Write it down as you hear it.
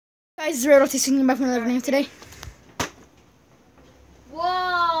Guys, Zero teaching back from another video today.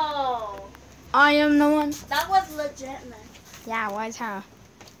 Whoa! I am the one. That was legit, man. Yeah, why is how?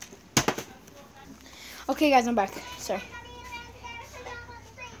 Okay, guys, I'm back. Sorry,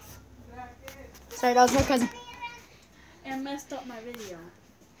 that was my cousin. It messed up my video.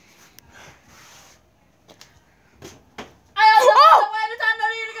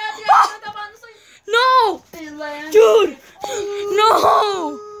 No! Dude!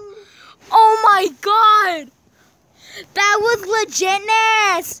 No! Oh my god! That was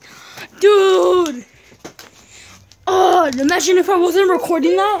legitness! Dude! Oh, imagine if I wasn't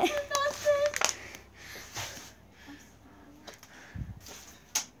recording that.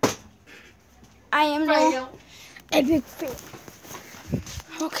 I am the epic fail.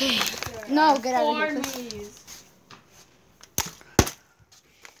 Okay. No, get out of here. Please.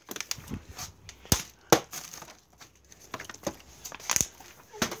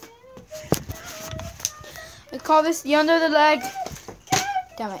 We call this the under the leg.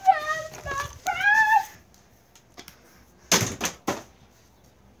 Damn it.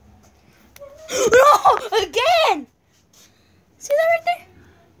 No! Again! See that right there?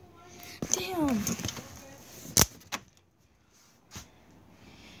 Damn.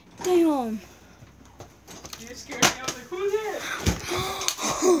 Damn. You scared me. I was like, who's it?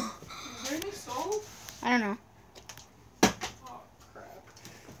 Is there any soul? I don't know. Oh, crap.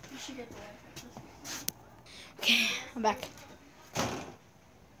 You should get that. Okay, I'm back.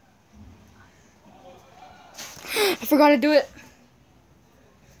 I forgot to do it.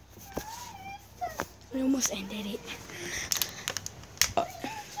 I almost ended it.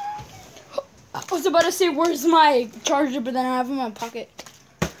 I was about to say, where's my charger, but then I have it in my pocket.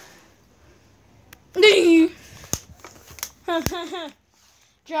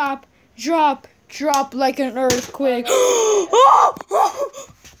 Drop, drop, drop like an earthquake.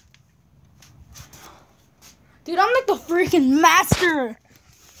 Dude, I'm like the freaking master.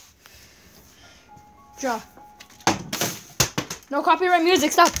 Draw. No copyright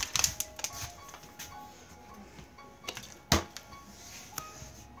music, stop.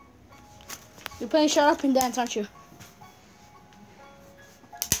 You're playing Shut Up and Dance, aren't you?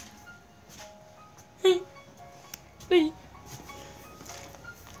 You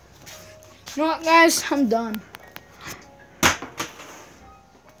know what, guys? I'm done.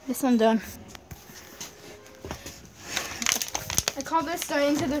 Yes, I'm done. I call this the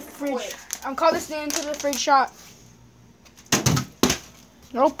into the fridge. Wait. I call this the into the fridge shot.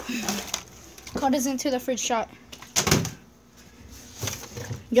 Nope. Call this into the fridge shot.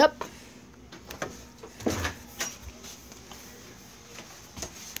 Yep.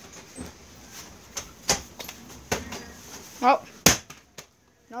 Oh.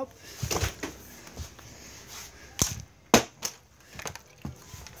 Nope.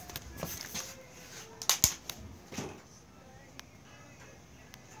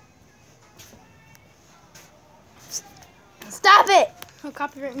 Stop it! No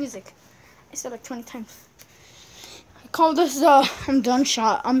copyright music. I said like 20 times. I call this I'm done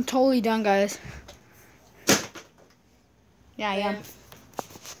shot. I'm totally done, guys. Yeah, I am.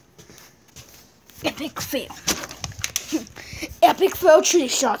 Epic fail. Epic fail tree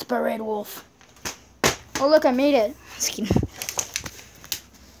shots by Red Wolf. Oh look, I made it. Just kidding.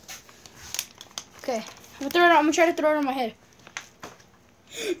 Okay, I'm gonna try to throw it on my head.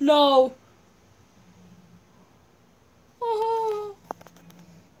 No. Oh.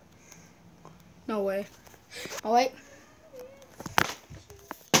 No way. Oh wait.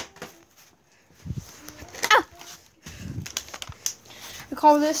 Ah! I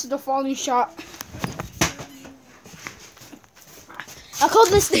call this the falling shot. I call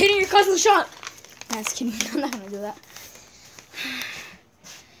this the hitting your cousin's shot. Nah, just kidding. I'm not gonna do that.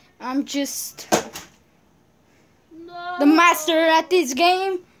 I'm just the master at this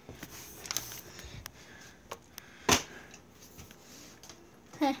game.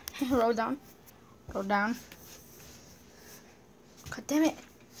 Roll down. Roll down. God damn it.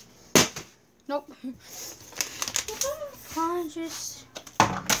 Nope. I'm just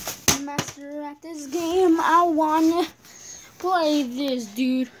the master at this game. I wanna play this,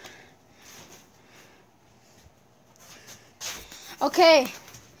 dude. Okay.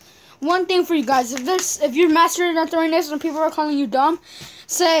 One thing for you guys. If you're mastering at throwing this and people are calling you dumb,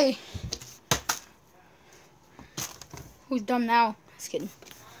 say, who's dumb now? Just kidding.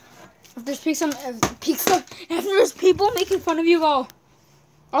 If there's people making fun of you, go,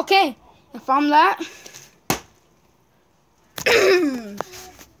 okay, if I'm that,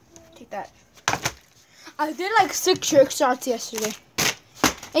 take that. I did like 6 trick shots yesterday.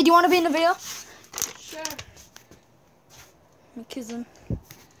 Hey, do you want to be in the video? Sure. Me kiss him.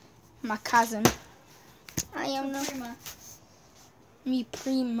 My cousin. I am no. Prima. Me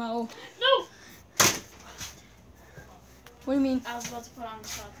primo. No! What do you mean? I was about to put on the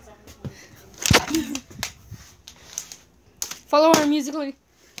shot because I'm just Follow her musically.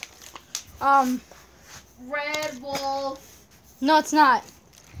 Red Wolf. No, it's not.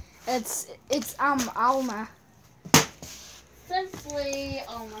 It's Alma. Simply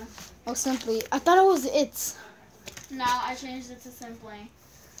Alma. Oh, simply. I thought it was it's. No, I changed it to Simply.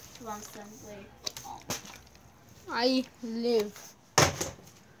 Because I'm Simply Alma. I live.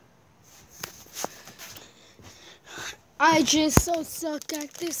 I just so suck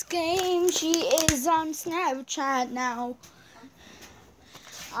at this game. She is on Snapchat now.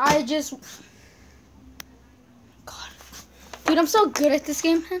 I just... God. Dude, I'm so good at this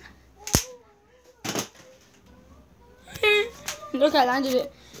game, man. Look, I landed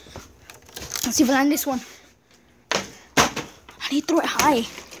it. Let's see if I land this one. I need to throw it high.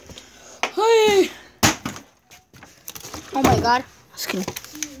 Hey! Oh my God. Just kidding.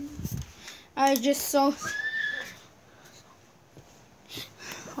 I just so...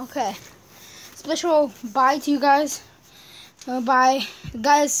 Okay. Special bye to you guys. Bye.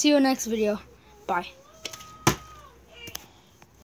 Guys, see you next video. Bye.